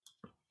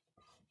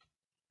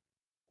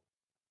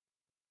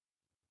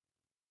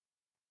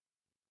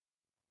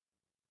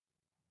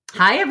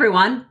Hi,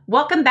 everyone.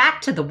 Welcome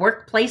back to the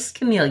Workplace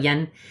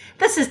Chameleon.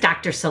 This is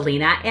Dr.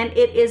 Selena, and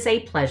it is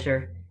a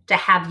pleasure to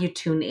have you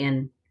tune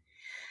in.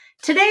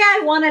 Today,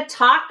 I want to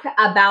talk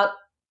about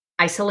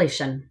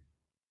isolation,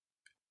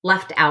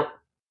 left out,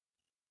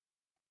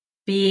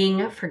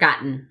 being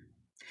forgotten.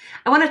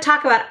 I want to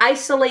talk about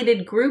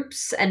isolated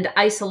groups and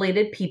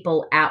isolated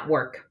people at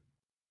work.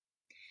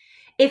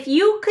 If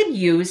you could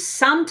use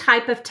some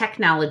type of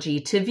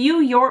technology to view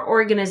your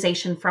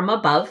organization from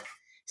above,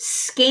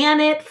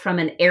 scan it from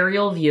an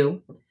aerial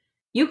view,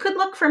 you could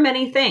look for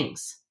many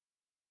things.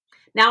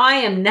 Now, I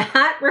am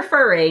not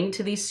referring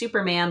to the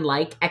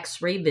Superman-like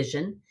X-ray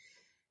vision,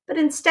 but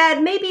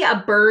instead maybe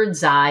a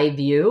bird's eye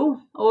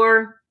view,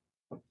 or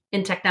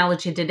in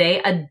technology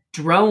today, a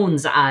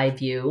drone's eye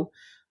view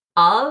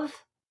of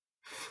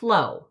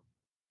flow.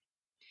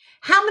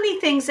 How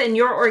many things in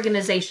your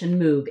organization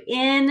move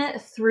in,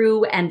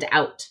 through, and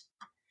out?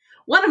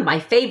 One of my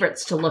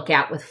favorites to look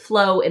at with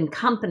flow in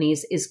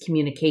companies is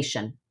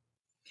communication.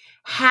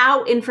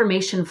 How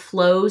information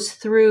flows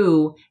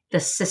through the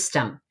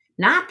system,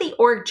 not the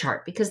org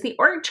chart, because the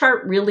org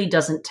chart really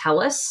doesn't tell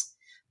us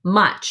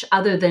much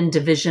other than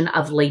division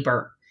of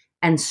labor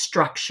and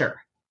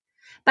structure.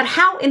 But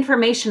how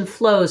information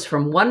flows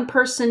from one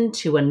person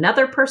to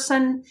another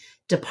person,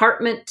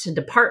 department to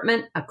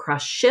department,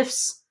 across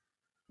shifts,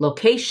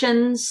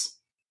 locations,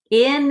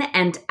 in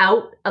and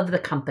out of the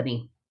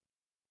company.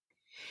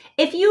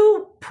 If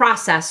you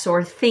process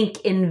or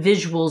think in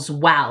visuals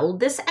well,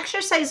 this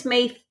exercise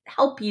may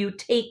help you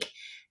take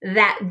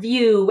that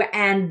view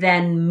and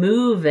then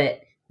move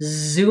it,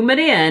 zoom it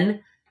in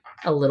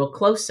a little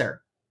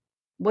closer.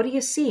 What do you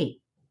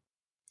see?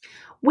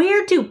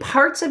 Where do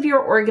parts of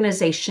your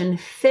organization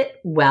fit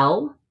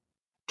well,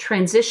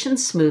 transition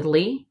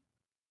smoothly,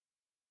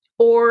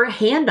 or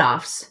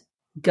handoffs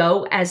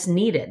go as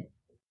needed?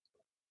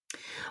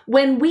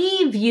 When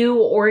we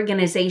view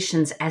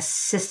organizations as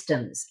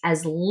systems,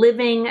 as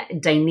living,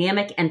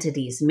 dynamic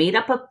entities made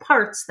up of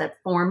parts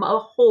that form a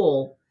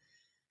whole,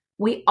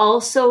 we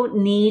also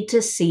need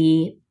to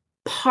see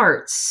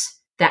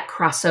parts that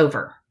cross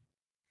over.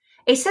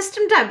 A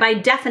system, by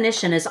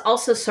definition, is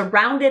also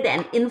surrounded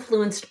and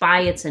influenced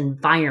by its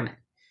environment,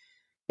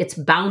 its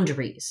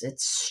boundaries,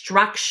 its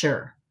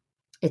structure,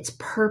 its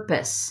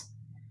purpose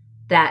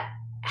that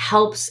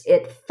helps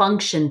it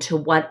function to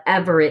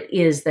whatever it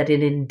is that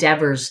it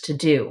endeavors to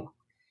do.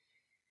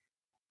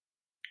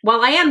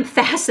 While I am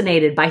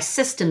fascinated by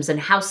systems and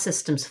how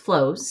systems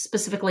flow,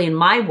 specifically in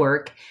my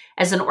work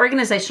as an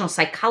organizational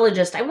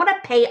psychologist, I want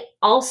to pay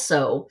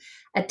also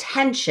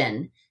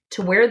attention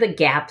to where the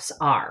gaps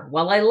are.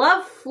 While I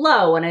love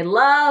flow and I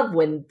love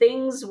when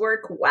things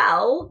work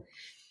well,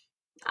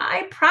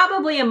 I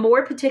probably am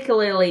more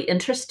particularly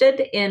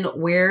interested in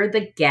where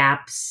the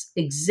gaps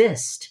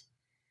exist.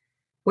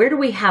 Where do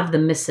we have the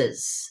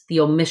misses,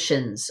 the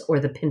omissions, or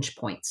the pinch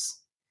points?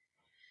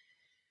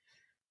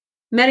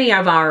 Many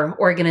of our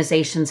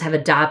organizations have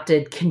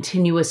adopted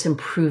continuous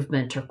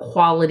improvement or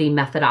quality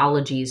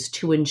methodologies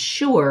to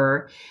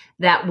ensure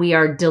that we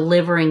are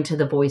delivering to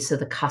the voice of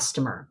the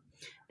customer,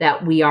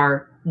 that we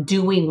are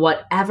doing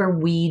whatever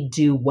we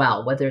do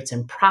well, whether it's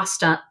in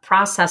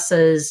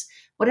processes,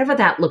 whatever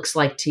that looks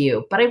like to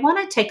you. But I want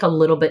to take a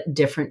little bit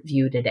different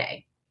view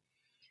today.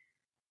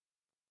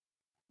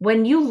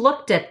 When you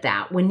look at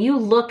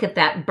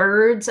that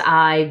bird's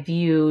eye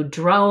view,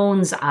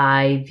 drone's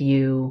eye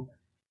view,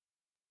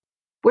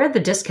 where are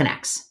the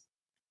disconnects?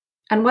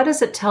 And what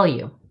does it tell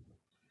you?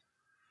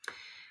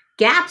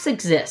 Gaps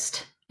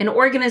exist. In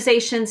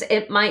organizations,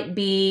 it might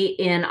be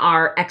in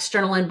our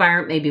external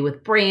environment, maybe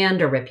with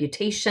brand or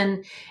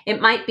reputation.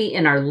 It might be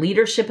in our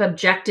leadership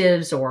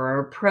objectives or our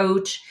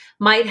approach,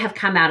 might have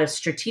come out of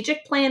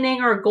strategic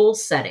planning or goal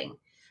setting,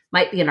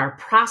 might be in our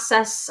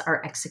process,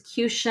 our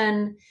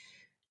execution.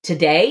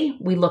 Today,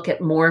 we look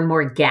at more and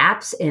more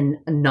gaps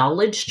in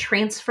knowledge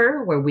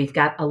transfer, where we've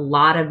got a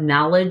lot of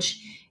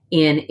knowledge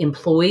in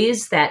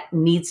employees that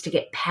needs to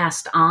get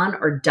passed on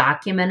or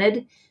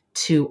documented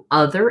to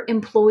other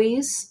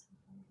employees.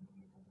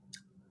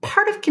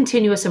 Part of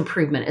continuous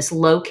improvement is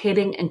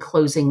locating and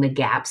closing the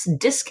gaps,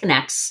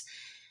 disconnects,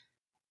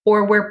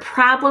 or where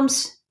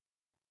problems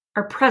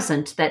are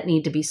present that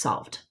need to be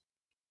solved.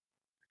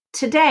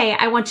 Today,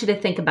 I want you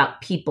to think about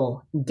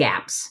people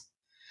gaps.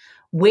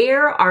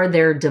 Where are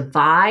there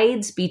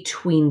divides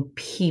between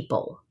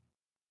people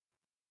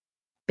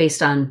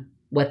based on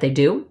what they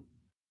do,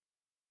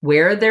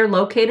 where they're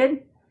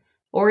located,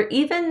 or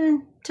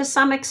even to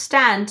some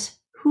extent,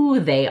 who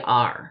they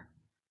are?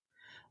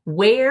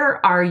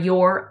 Where are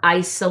your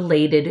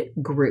isolated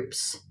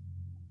groups?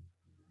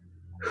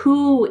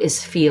 Who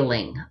is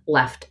feeling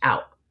left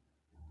out?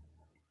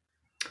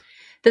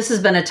 This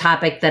has been a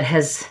topic that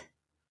has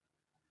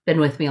been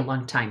with me a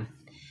long time.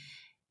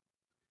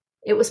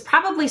 It was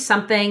probably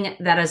something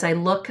that as I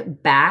look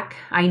back,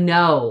 I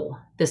know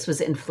this was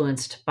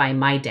influenced by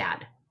my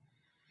dad.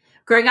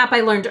 Growing up,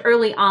 I learned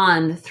early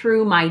on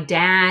through my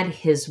dad,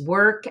 his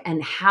work,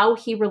 and how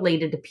he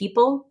related to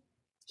people.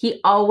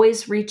 He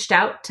always reached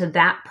out to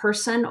that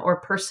person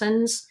or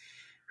persons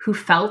who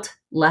felt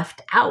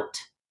left out.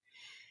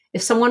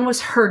 If someone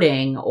was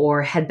hurting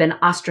or had been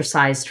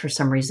ostracized for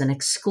some reason,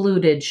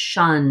 excluded,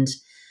 shunned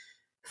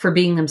for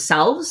being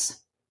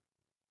themselves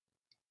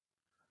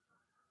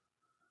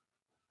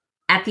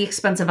at the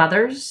expense of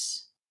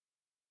others,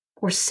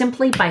 or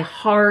simply by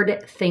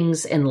hard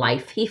things in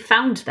life, he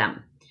found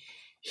them.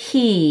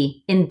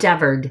 He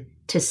endeavored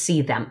to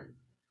see them.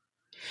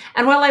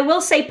 And while I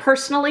will say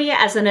personally,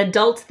 as an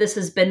adult, this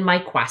has been my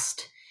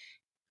quest,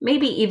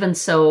 maybe even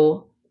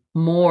so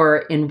more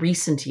in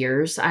recent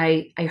years,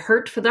 I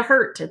hurt for the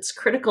hurt. It's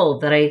critical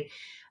that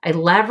I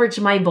leverage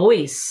my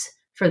voice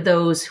for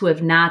those who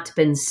have not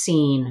been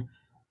seen,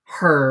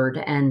 heard,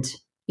 and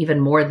even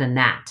more than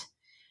that.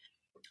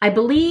 I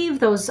believe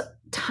those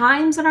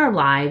times in our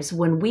lives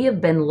when we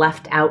have been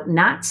left out,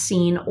 not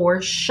seen,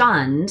 or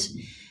shunned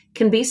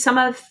can be some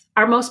of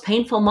our most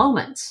painful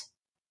moments.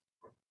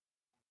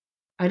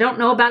 I don't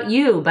know about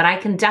you, but I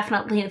can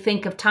definitely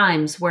think of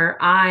times where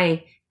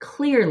I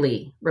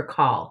clearly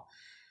recall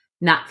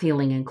not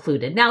feeling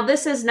included. Now,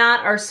 this is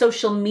not our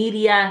social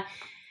media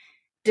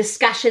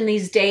discussion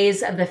these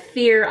days of the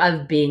fear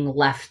of being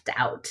left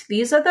out.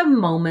 These are the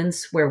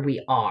moments where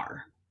we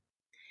are.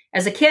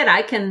 As a kid,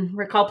 I can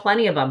recall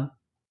plenty of them.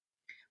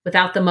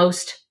 Without the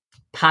most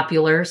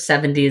popular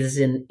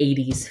 70s and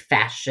 80s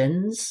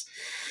fashions,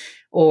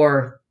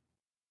 or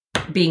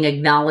being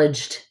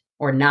acknowledged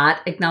or not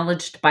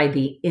acknowledged by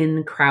the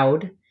in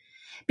crowd,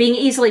 being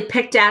easily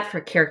picked at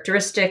for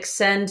characteristics,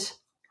 and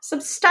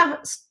some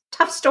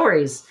tough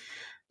stories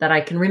that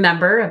I can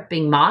remember of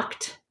being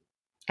mocked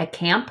at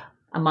camp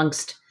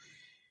amongst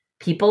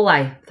people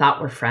I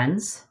thought were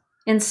friends.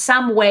 In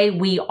some way,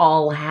 we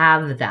all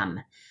have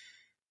them.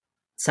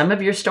 Some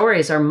of your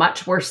stories are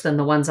much worse than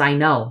the ones I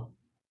know.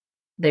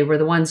 They were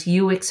the ones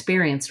you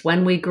experienced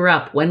when we grew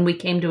up, when we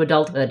came to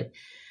adulthood,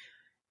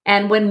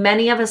 and when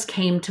many of us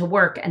came to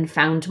work and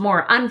found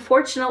more.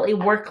 Unfortunately,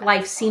 work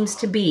life seems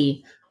to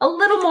be a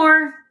little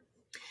more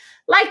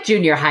like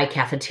junior high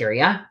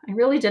cafeteria. I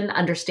really didn't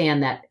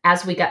understand that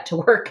as we got to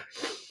work,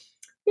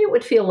 it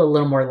would feel a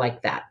little more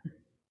like that.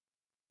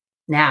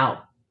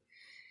 Now,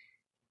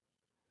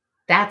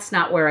 that's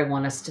not where I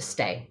want us to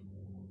stay.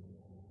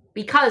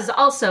 Because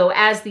also,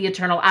 as the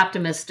eternal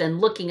optimist and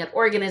looking at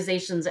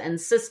organizations and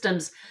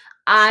systems,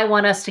 I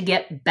want us to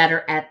get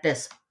better at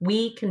this.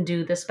 We can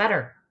do this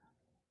better.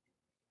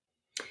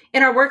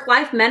 In our work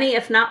life, many,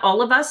 if not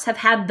all of us, have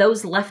had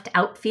those left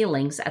out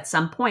feelings at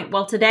some point.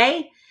 Well,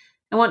 today,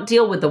 I won't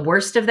deal with the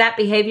worst of that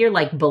behavior,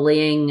 like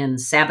bullying and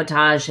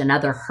sabotage and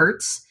other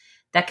hurts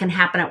that can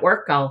happen at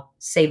work. I'll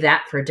save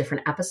that for a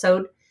different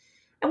episode.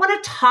 I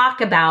want to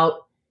talk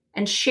about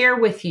and share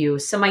with you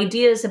some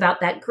ideas about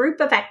that group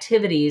of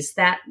activities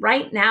that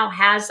right now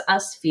has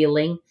us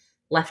feeling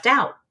left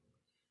out.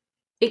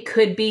 It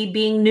could be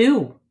being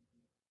new,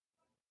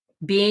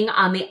 being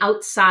on the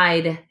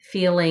outside,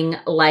 feeling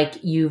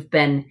like you've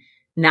been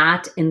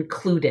not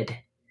included,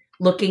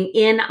 looking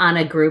in on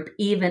a group,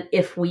 even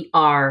if we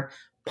are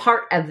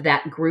part of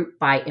that group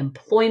by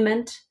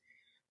employment,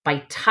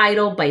 by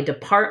title, by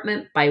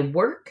department, by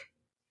work.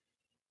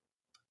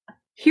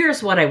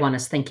 Here's what I want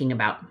us thinking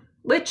about,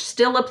 which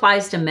still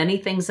applies to many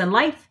things in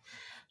life.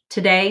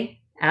 Today,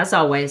 as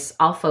always,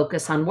 I'll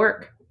focus on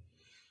work.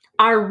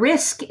 Our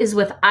risk is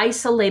with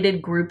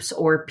isolated groups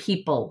or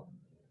people.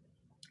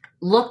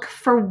 Look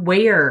for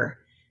where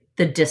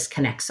the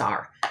disconnects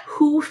are.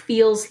 Who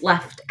feels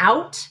left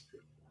out?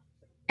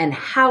 And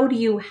how do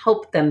you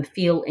help them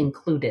feel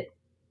included?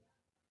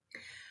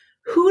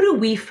 Who do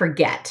we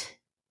forget?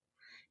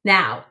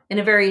 Now, in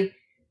a very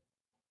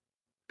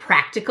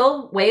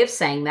practical way of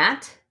saying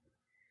that,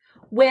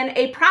 when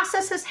a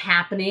process is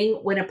happening,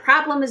 when a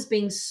problem is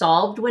being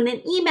solved, when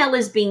an email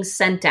is being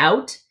sent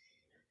out,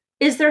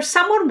 is there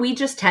someone we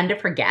just tend to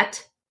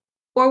forget?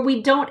 Or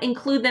we don't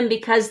include them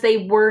because they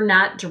were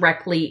not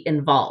directly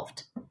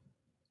involved?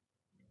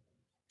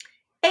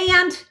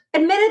 And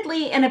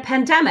admittedly, in a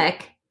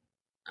pandemic,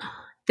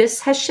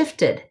 this has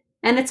shifted.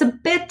 And it's a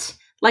bit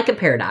like a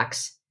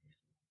paradox.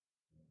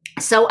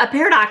 So a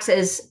paradox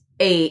is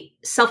a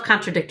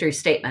self-contradictory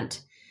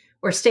statement,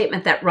 or a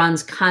statement that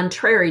runs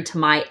contrary to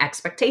my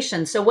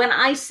expectations. So when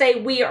I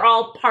say we are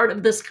all part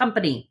of this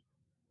company,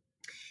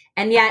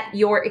 and yet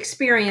your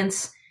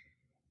experience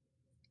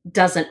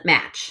doesn't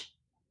match,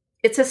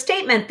 it's a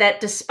statement that,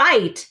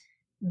 despite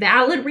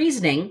valid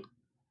reasoning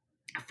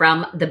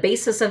from the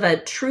basis of a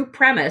true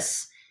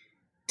premise,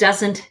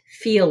 doesn't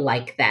feel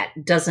like that,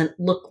 doesn't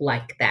look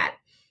like that,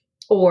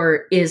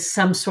 or is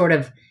some sort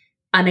of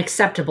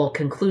unacceptable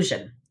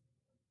conclusion.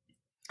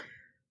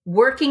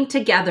 Working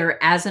together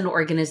as an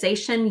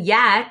organization,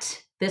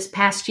 yet this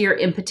past year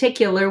in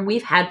particular,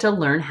 we've had to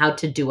learn how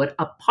to do it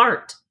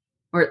apart,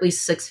 or at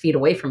least 6 feet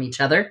away from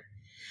each other.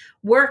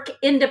 Work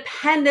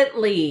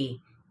independently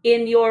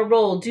in your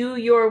role. Do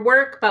your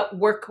work, but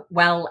work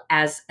well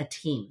as a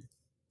team.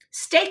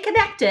 Stay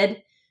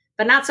connected,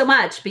 but not so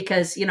much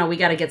because, we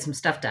got to get some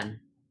stuff done.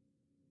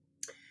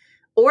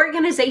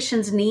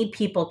 Organizations need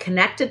people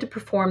connected to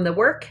perform the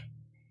work.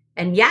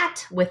 And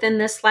yet, within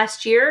this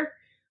last year,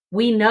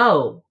 we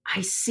know,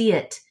 I see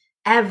it,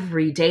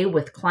 every day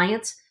with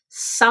clients.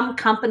 Some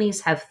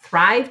companies have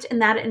thrived in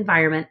that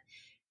environment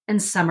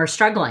and some are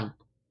struggling.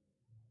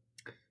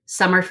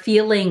 Some are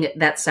feeling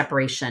that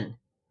separation.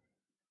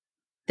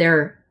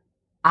 They're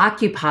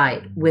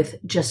occupied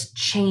with just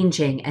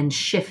changing and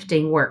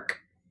shifting work.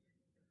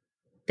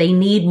 They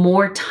need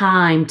more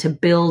time to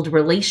build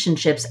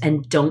relationships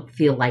and don't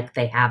feel like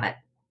they have it.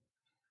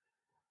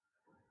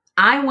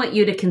 I want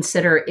you to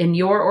consider in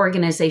your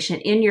organization,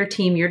 in your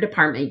team, your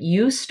department,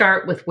 you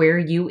start with where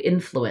you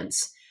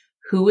influence.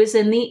 Who is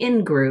in the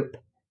in group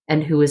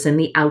and who is in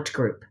the out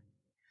group?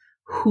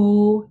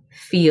 Who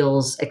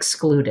feels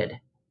excluded?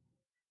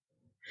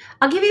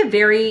 I'll give you a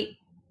very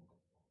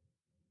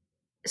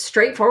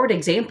straightforward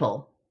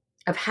example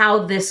of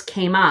how this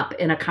came up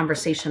in a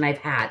conversation I've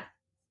had.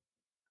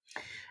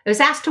 I was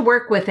asked to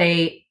work with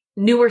a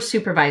newer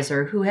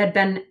supervisor who had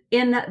been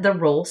in the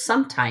role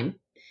some time,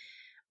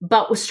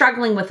 but was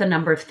struggling with a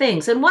number of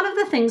things. And one of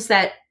the things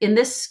that, in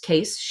this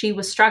case, she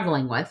was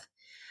struggling with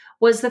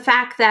was the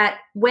fact that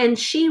when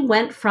she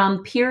went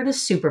from peer to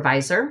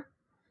supervisor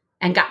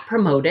and got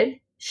promoted,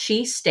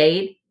 she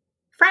stayed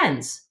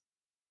friends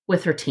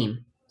with her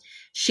team.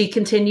 She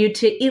continued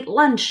to eat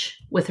lunch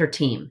with her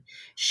team.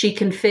 She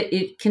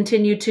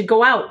continued to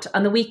go out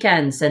on the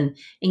weekends and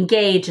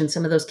engage in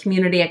some of those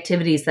community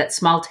activities that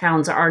small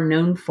towns are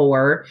known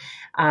for,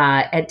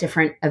 at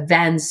different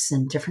events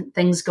and different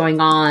things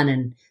going on,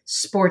 and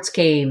sports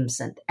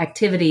games and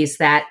activities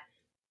that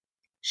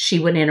she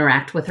would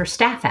interact with her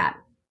staff at,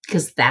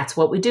 because that's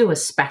what we do,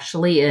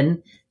 especially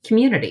in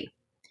community.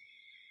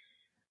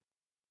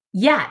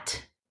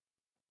 Yet,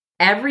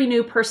 every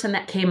new person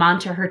that came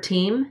onto her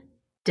team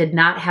did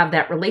not have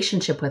that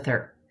relationship with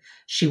her.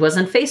 She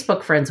wasn't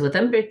Facebook friends with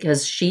them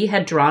because she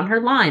had drawn her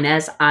line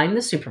as, I'm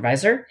the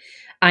supervisor.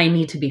 I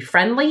need to be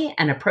friendly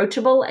and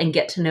approachable and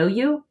get to know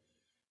you,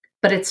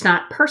 but it's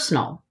not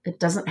personal. It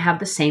doesn't have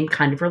the same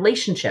kind of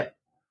relationship.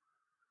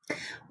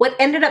 What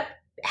ended up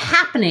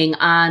happening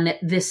on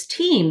this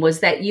team was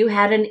that you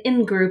had an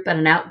in-group and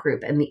an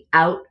out-group, and the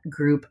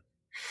out-group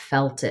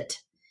felt it.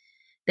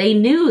 They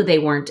knew they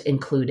weren't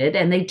included,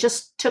 and they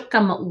just took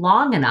them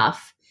long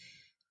enough,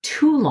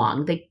 too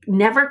long. They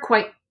never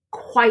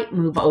quite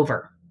move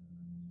over.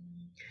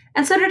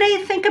 And so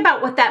today, think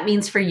about what that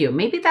means for you.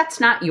 Maybe that's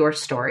not your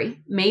story.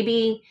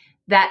 Maybe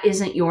that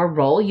isn't your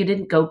role. You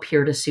didn't go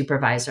peer to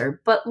supervisor,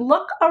 but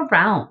look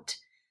around.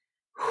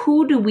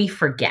 Who do we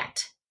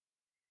forget?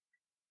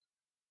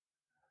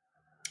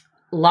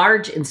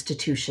 Large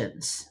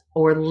institutions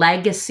or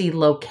legacy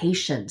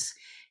locations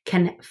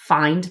can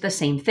find the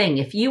same thing.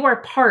 If you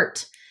are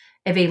part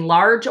of a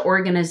large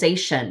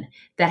organization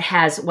that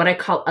has what I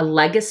call a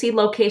legacy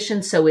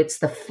location, so it's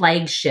the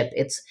flagship,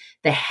 it's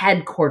the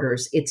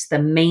headquarters, it's the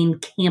main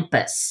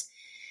campus.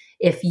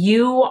 If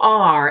you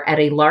are at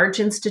a large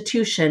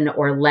institution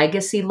or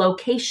legacy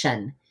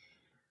location,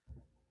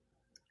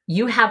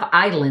 you have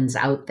islands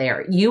out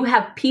there. You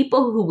have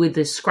people who would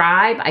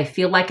describe, I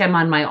feel like I'm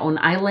on my own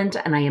island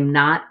and I am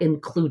not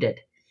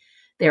included.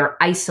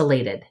 They're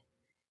isolated.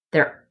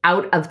 They're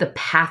out of the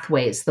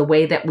pathways, the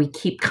way that we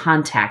keep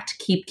contact,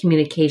 keep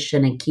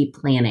communication, and keep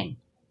planning.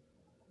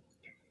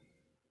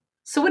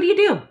 So what do you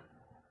do?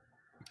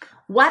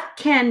 What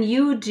can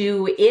you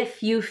do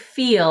if you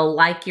feel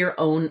like you're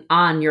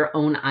on your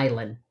own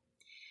island?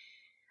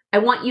 I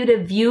want you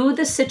to view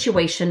the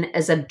situation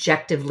as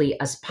objectively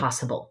as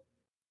possible.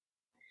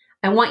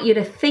 I want you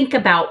to think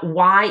about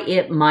why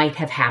it might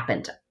have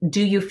happened.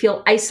 Do you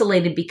feel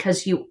isolated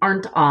because you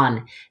aren't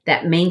on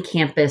that main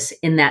campus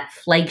in that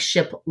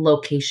flagship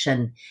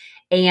location?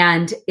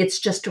 And it's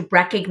just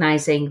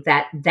recognizing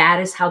that that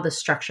is how the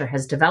structure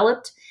has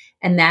developed.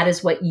 And that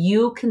is what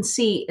you can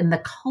see in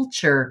the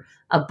culture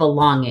of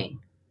belonging,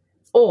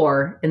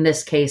 or in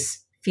this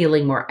case,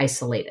 feeling more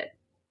isolated.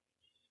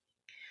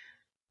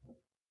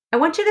 I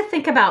want you to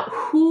think about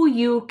who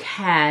you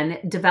can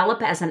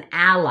develop as an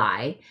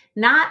ally,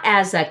 not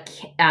as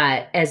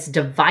as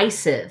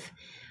divisive,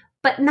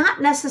 but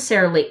not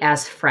necessarily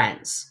as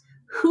friends.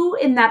 Who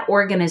in that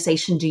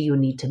organization do you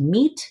need to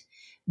meet?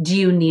 Do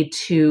you need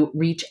to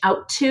reach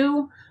out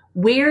to?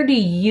 Where do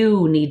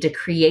you need to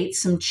create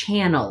some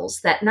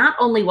channels that not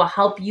only will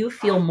help you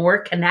feel more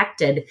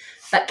connected,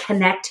 but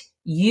connect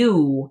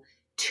you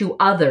to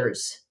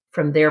others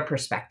from their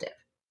perspective?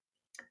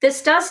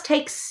 This does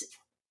take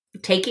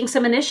taking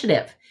some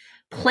initiative,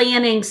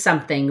 planning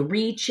something,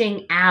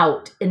 reaching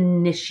out,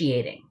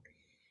 initiating.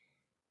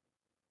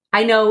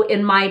 I know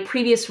in my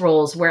previous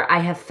roles where I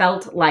have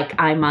felt like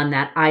I'm on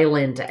that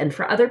island, and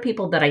for other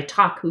people that I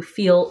talk who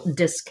feel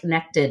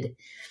disconnected,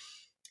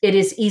 it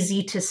is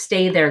easy to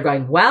stay there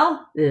going,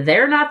 well,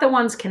 they're not the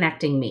ones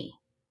connecting me.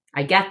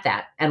 I get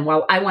that. And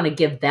while I want to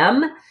give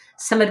them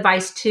some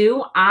advice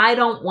too, I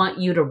don't want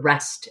you to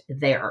rest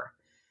there.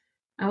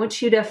 I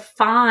want you to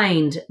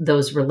find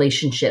those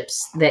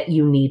relationships that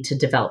you need to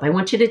develop. I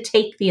want you to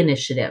take the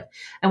initiative.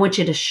 I want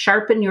you to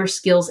sharpen your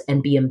skills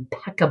and be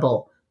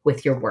impeccable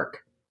with your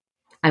work.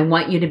 I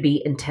want you to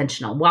be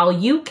intentional. While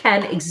you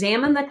can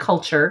examine the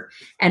culture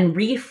and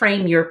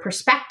reframe your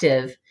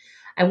perspective,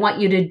 I want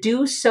you to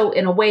do so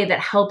in a way that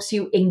helps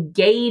you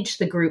engage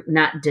the group,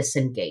 not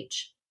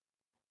disengage.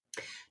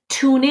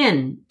 Tune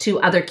in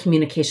to other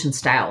communication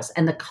styles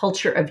and the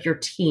culture of your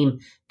team,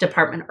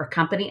 department, or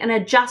company and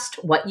adjust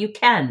what you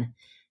can.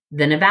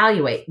 Then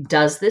evaluate,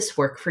 does this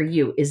work for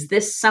you? Is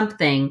this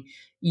something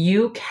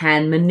you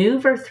can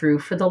maneuver through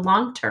for the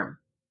long term?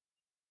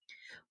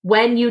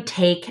 When you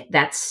take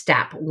that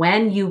step,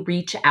 when you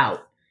reach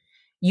out,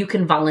 you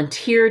can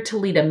volunteer to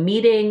lead a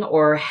meeting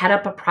or head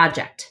up a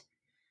project.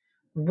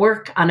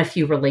 Work on a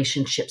few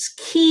relationships,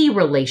 key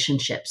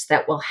relationships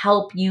that will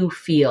help you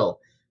feel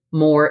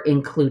more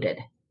included,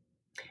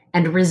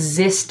 and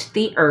resist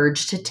the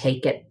urge to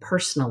take it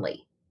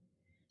personally.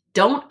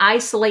 Don't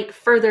isolate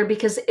further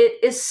because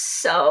it is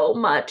so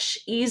much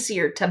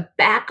easier to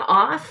back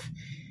off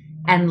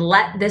and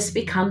let this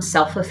become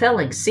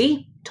self-fulfilling.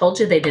 See, told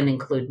you they didn't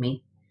include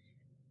me.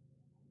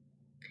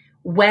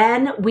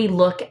 When we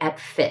look at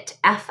fit,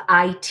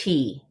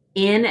 F-I-T,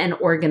 in an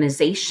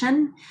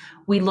organization,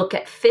 we look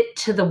at fit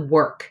to the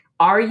work.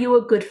 Are you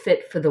a good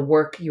fit for the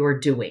work you're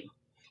doing?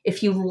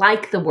 If you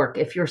like the work,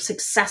 if you're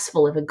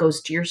successful, if it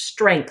goes to your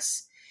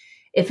strengths,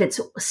 if it's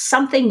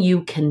something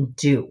you can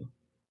do,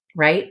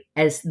 right?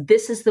 As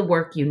this is the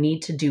work you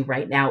need to do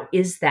right now,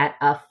 is that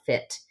a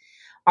fit?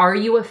 Are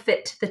you a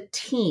fit to the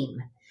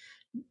team?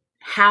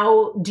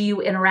 How do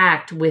you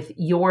interact with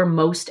your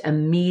most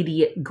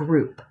immediate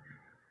group?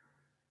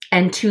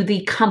 And to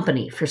the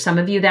company. For some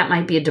of you, that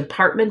might be a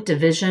department,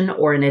 division,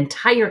 or an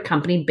entire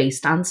company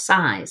based on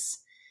size.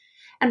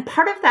 And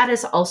part of that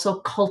is also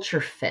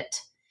culture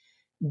fit.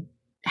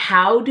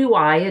 How do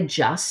I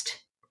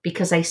adjust?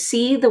 Because I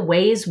see the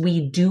ways we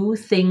do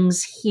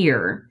things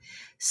here.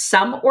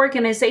 Some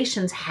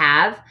organizations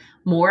have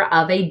more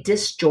of a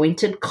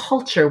disjointed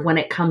culture when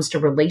it comes to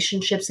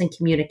relationships and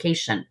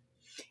communication.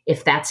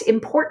 If that's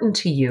important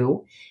to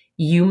you,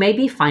 you may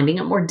be finding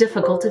it more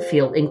difficult to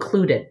feel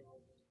included.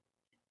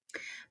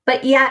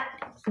 But yet,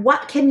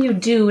 what can you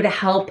do to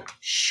help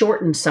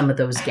shorten some of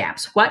those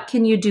gaps? What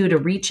can you do to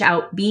reach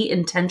out, be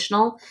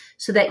intentional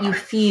so that you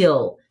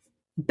feel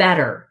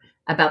better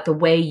about the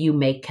way you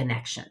make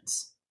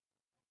connections?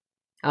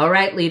 All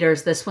right,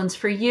 leaders, this one's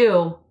for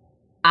you.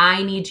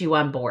 I need you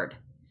on board.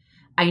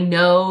 I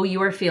know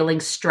you are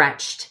feeling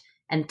stretched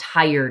and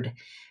tired,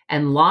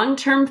 and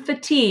long-term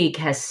fatigue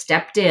has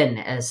stepped in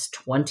as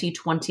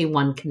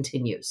 2021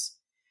 continues.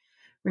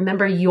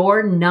 Remember,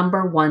 your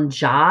number one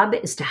job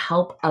is to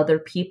help other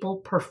people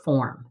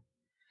perform.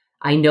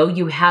 I know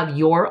you have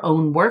your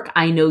own work.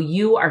 I know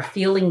you are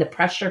feeling the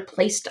pressure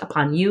placed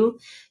upon you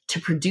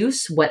to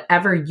produce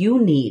whatever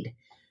you need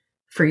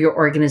for your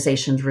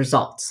organization's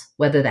results,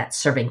 whether that's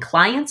serving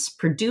clients,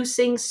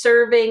 producing,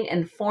 serving,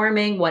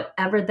 informing,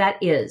 whatever that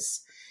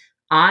is.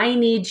 I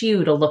need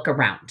you to look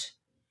around.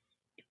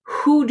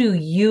 Who do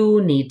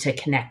you need to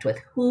connect with?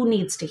 Who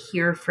needs to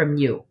hear from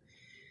you?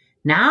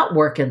 Not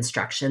work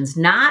instructions,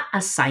 not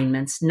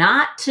assignments,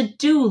 not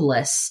to-do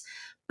lists,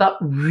 but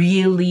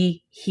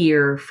really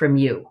hear from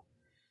you.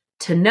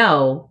 To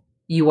know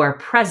you are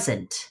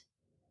present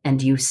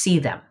and you see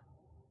them.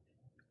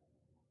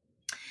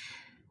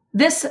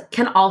 This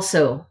can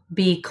also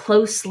be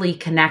closely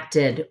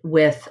connected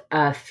with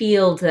a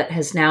field that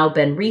has now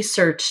been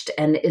researched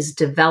and is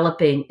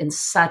developing in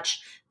such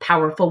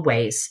powerful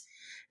ways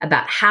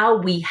about how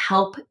we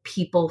help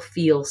people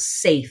feel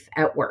safe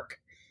at work.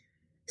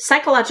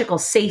 Psychological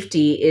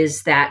safety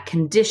is that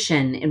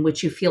condition in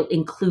which you feel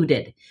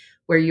included,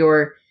 where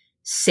you're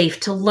safe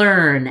to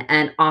learn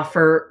and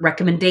offer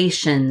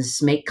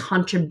recommendations, make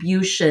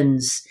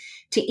contributions,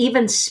 to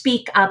even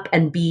speak up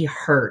and be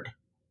heard.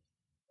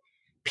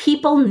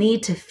 People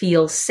need to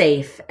feel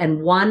safe,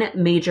 and one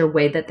major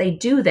way that they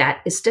do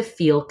that is to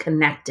feel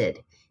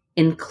connected,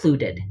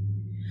 included.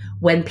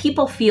 When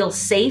people feel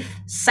safe,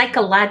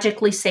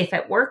 psychologically safe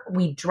at work,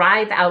 we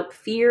drive out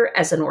fear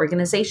as an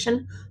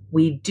organization,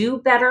 we do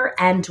better,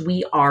 and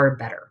we are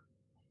better.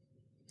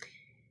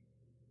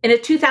 In a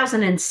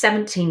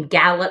 2017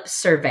 Gallup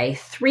survey,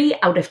 3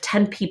 out of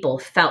 10 people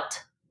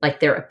felt like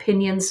their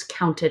opinions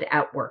counted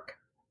at work.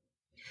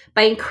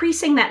 By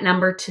increasing that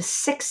number to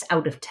 6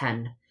 out of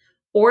 10,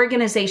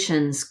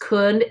 organizations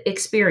could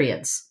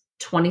experience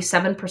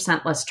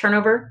 27% less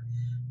turnover,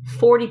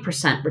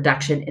 40%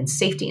 reduction in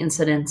safety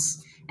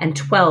incidents, and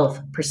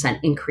 12%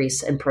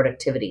 increase in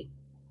productivity.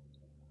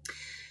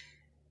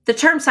 The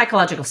term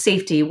psychological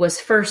safety was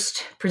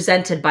first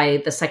presented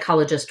by the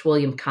psychologist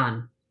William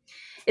Kahn.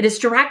 It is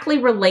directly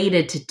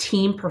related to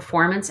team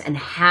performance and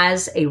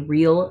has a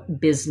real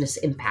business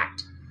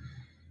impact.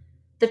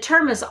 The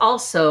term is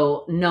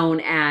also known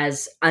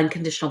as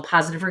unconditional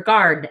positive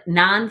regard,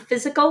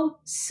 non-physical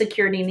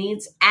security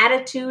needs,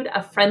 attitude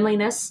of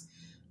friendliness,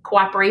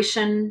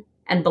 cooperation,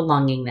 and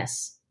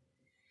belongingness.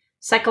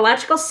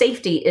 Psychological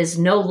safety is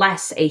no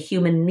less a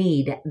human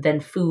need than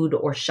food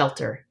or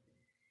shelter.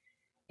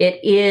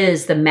 It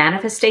is the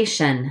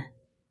manifestation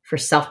for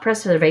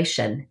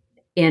self-preservation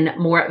in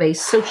more of a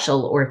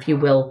social, or if you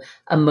will,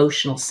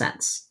 emotional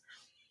sense.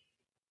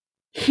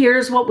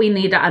 Here's what we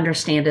need to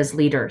understand as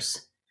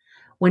leaders.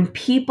 When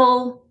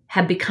people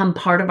have become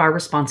part of our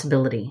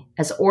responsibility.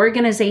 As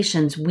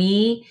organizations,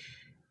 we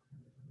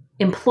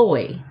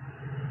employ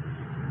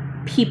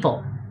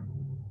people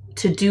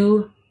to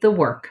do the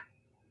work.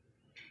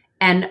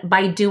 And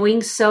by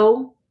doing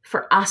so,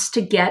 for us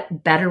to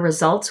get better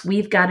results,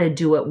 we've got to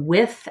do it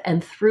with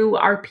and through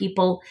our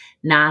people,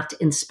 not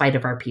in spite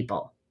of our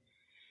people.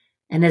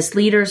 And as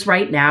leaders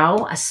right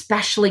now,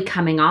 especially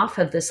coming off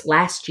of this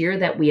last year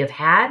that we have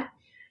had,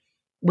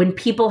 when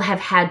people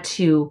have had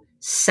to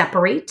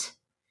separate,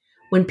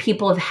 when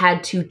people have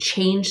had to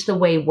change the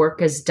way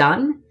work is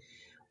done,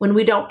 when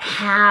we don't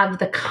have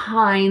the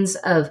kinds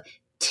of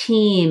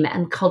team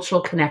and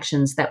cultural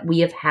connections that we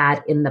have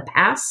had in the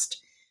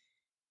past,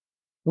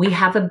 we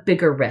have a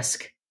bigger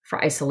risk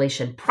for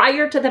isolation.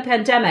 Prior to the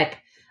pandemic,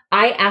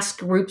 I asked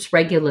groups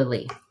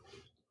regularly,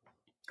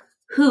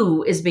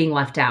 who is being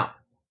left out?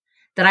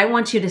 That I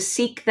want you to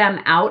seek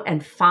them out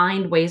and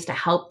find ways to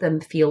help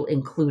them feel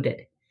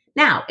included.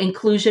 Now,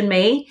 inclusion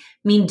may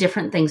mean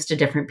different things to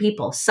different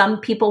people. Some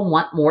people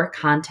want more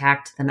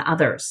contact than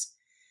others,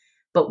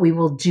 but we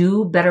will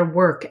do better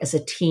work as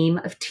a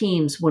team of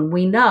teams when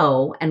we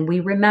know and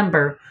we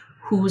remember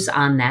who's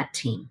on that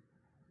team.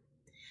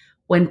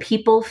 When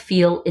people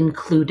feel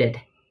included,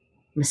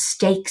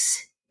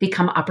 mistakes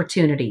become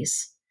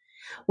opportunities.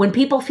 When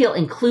people feel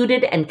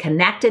included and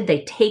connected,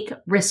 they take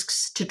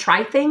risks to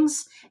try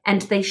things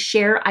and they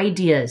share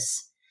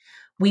ideas.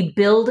 We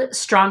build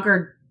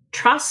stronger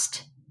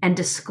trust and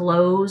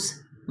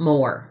disclose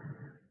more.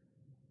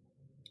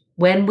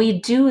 When we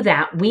do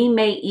that, we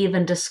may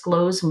even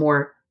disclose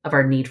more of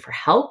our need for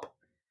help,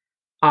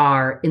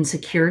 our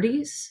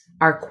insecurities,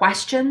 our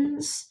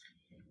questions,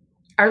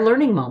 our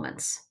learning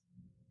moments.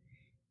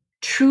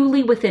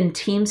 Truly within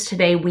teams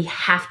today, we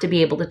have to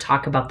be able to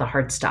talk about the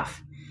hard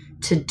stuff.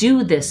 To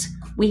do this,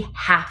 we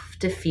have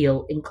to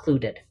feel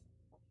included.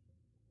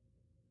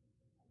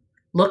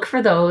 Look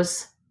for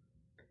those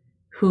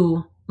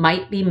who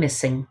might be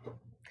missing.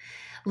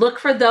 Look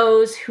for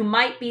those who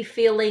might be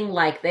feeling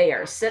like they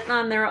are sitting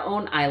on their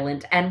own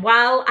island. And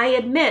while I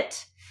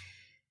admit,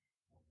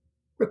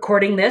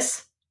 recording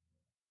this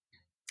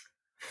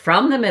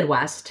from the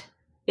Midwest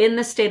in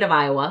the state of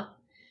Iowa,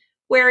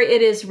 where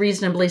it is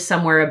reasonably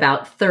somewhere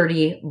about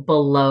 30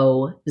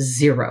 below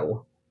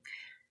zero.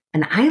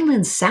 An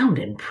island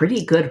sounding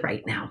pretty good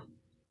right now.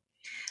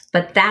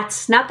 But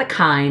that's not the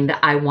kind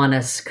I want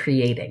us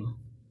creating.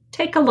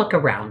 Take a look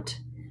around.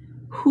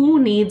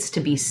 Who needs to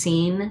be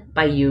seen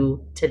by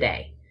you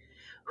today?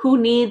 Who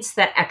needs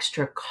that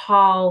extra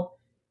call,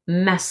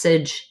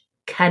 message,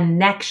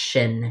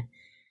 connection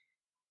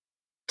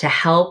to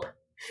help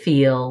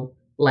feel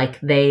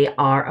like they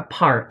are a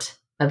part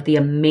of the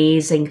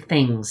amazing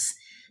things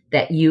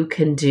that you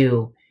can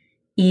do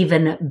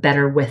even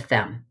better with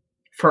them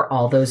for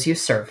all those you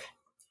serve?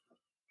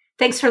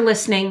 Thanks for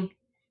listening.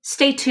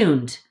 Stay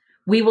tuned.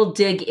 We will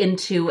dig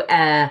into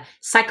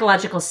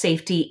psychological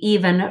safety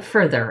even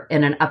further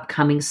in an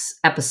upcoming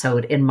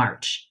episode in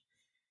March.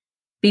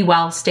 Be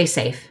well, stay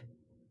safe.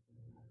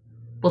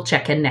 We'll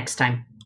check in next time.